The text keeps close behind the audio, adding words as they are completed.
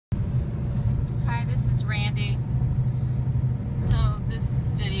Hi, this is Randy. So this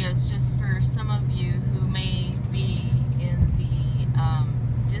video is just for some of you who may be in the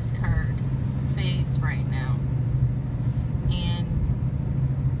discard phase right now. And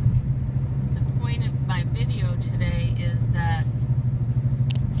the point of my video today is that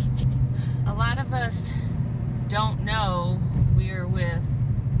a lot of us don't know we're with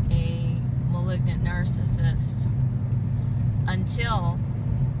a malignant narcissist until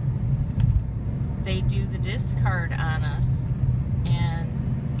they do the discard on us,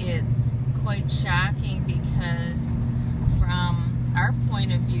 and it's quite shocking because from our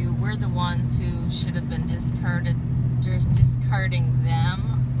point of view, we're the ones who should have been discarding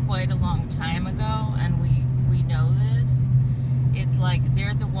them quite a long time ago, and we know this. It's like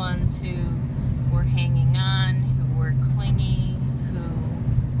they're the ones who were hanging on, who were clingy, who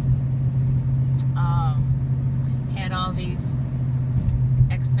had all these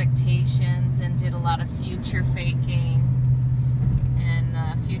expectations and did a lot of future faking. And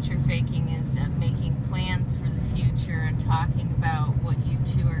future faking is making plans for the future and talking about what you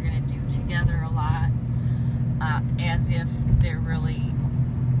two are going to do together a lot, as if they're really,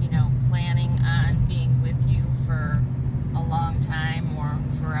 planning on being with you for a long time or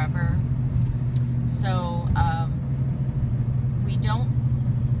forever. So we don't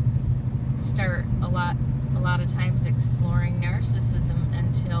start a lot of times exploring narcissism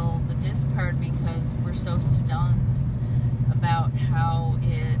until the discard, because we're so stunned about how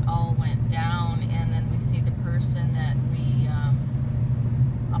it all went down, and then we see the person that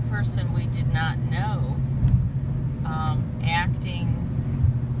a person we did not know, acting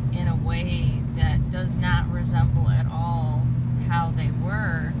in a way that does not resemble at all how they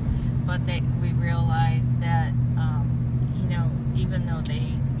were, but we realize that even though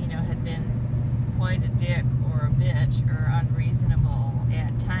they had been quite a dick or a bitch or unreasonable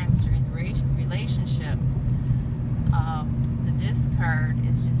at times during the relationship, the discard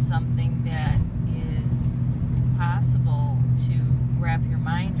is just something that is impossible to wrap your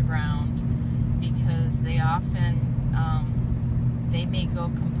mind around, because they often they may go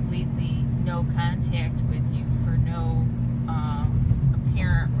completely no contact with you for no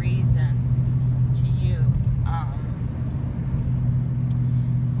apparent reason to you,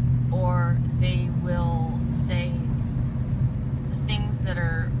 or they will say things that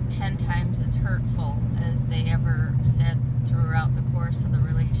are 10 times as hurtful as they ever said throughout the course of the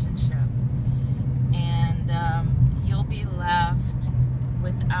relationship. And you'll be left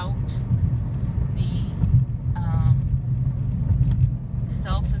without the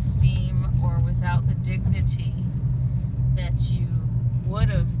self-esteem or without the dignity that you would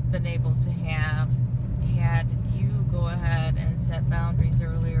have been able to have had you go ahead and set boundaries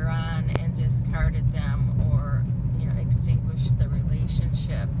earlier on and discarded them, or extinguished the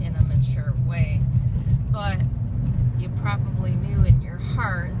relationship in a mature way. But you probably knew in your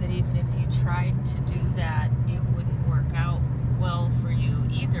heart that even if you tried to do that, it wouldn't work out well for you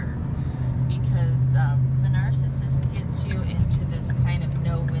either, because the narcissist gets you into this kind of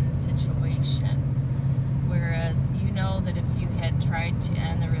no-win situation, whereas you know that if you had tried to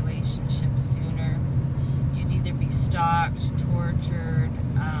end the relationship sooner, you'd either be stalked, tortured,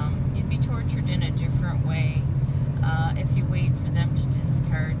 you'd be tortured in a different way. If you wait for them to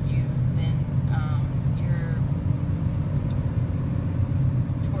discard you, then you're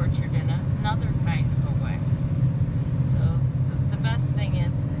tortured in another kind of a way. So the best thing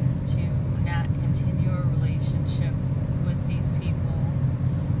is to not continue a relationship with these people,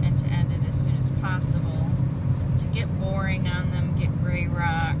 and to end it as soon as possible, to get boring on them, get gray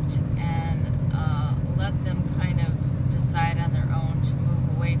rocked, and let them kind of decide on their own to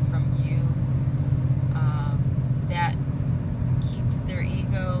move away from you. That keeps their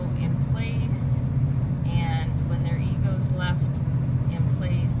ego in place, and when their ego's left in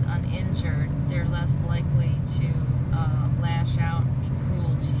place uninjured, they're less likely to lash out and be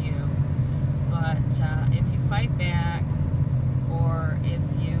cruel to you. But if you fight back, or if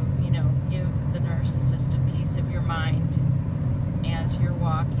you give the narcissist a piece of your mind as you're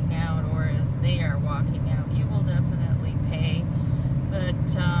walking out, or as they are walking out, you will definitely pay.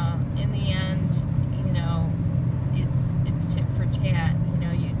 But in the end, it's tit for tat.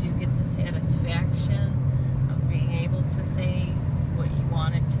 You do get the satisfaction of being able to say what you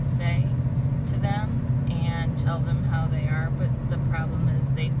wanted to say to them and tell them how they are. But the problem is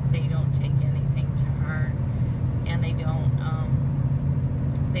they don't take anything to heart, and they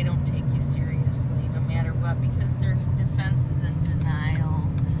don't take you seriously no matter what, because their defenses and denial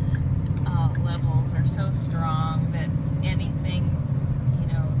levels are so strong that anything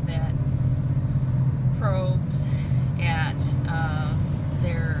that probes at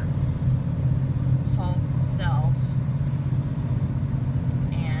their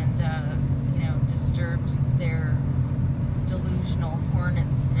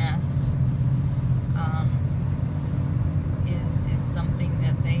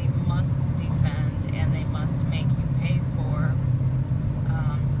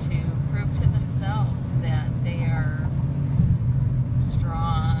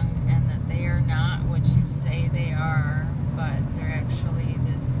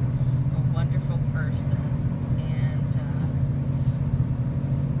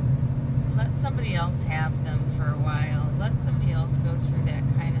else have them for a while. Let somebody else go through that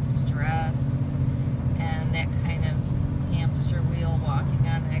kind of stress and that kind of hamster wheel, walking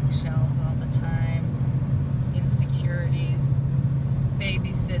on eggshells all the time, insecurities,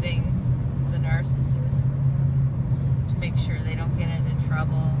 babysitting the narcissist to make sure they don't get into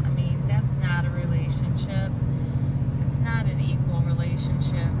trouble. I mean, that's not a relationship. It's not an equal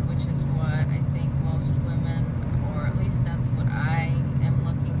relationship, which is what I think most women, or at least that's what I am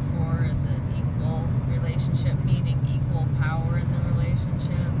looking for, is an equal relationship, meaning equal power in the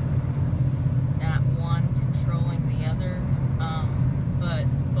relationship, not one controlling the other, but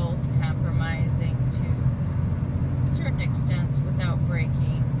both compromising to certain extents without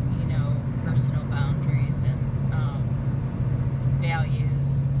breaking, personal boundaries and values.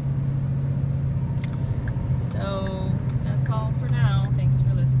 So that's all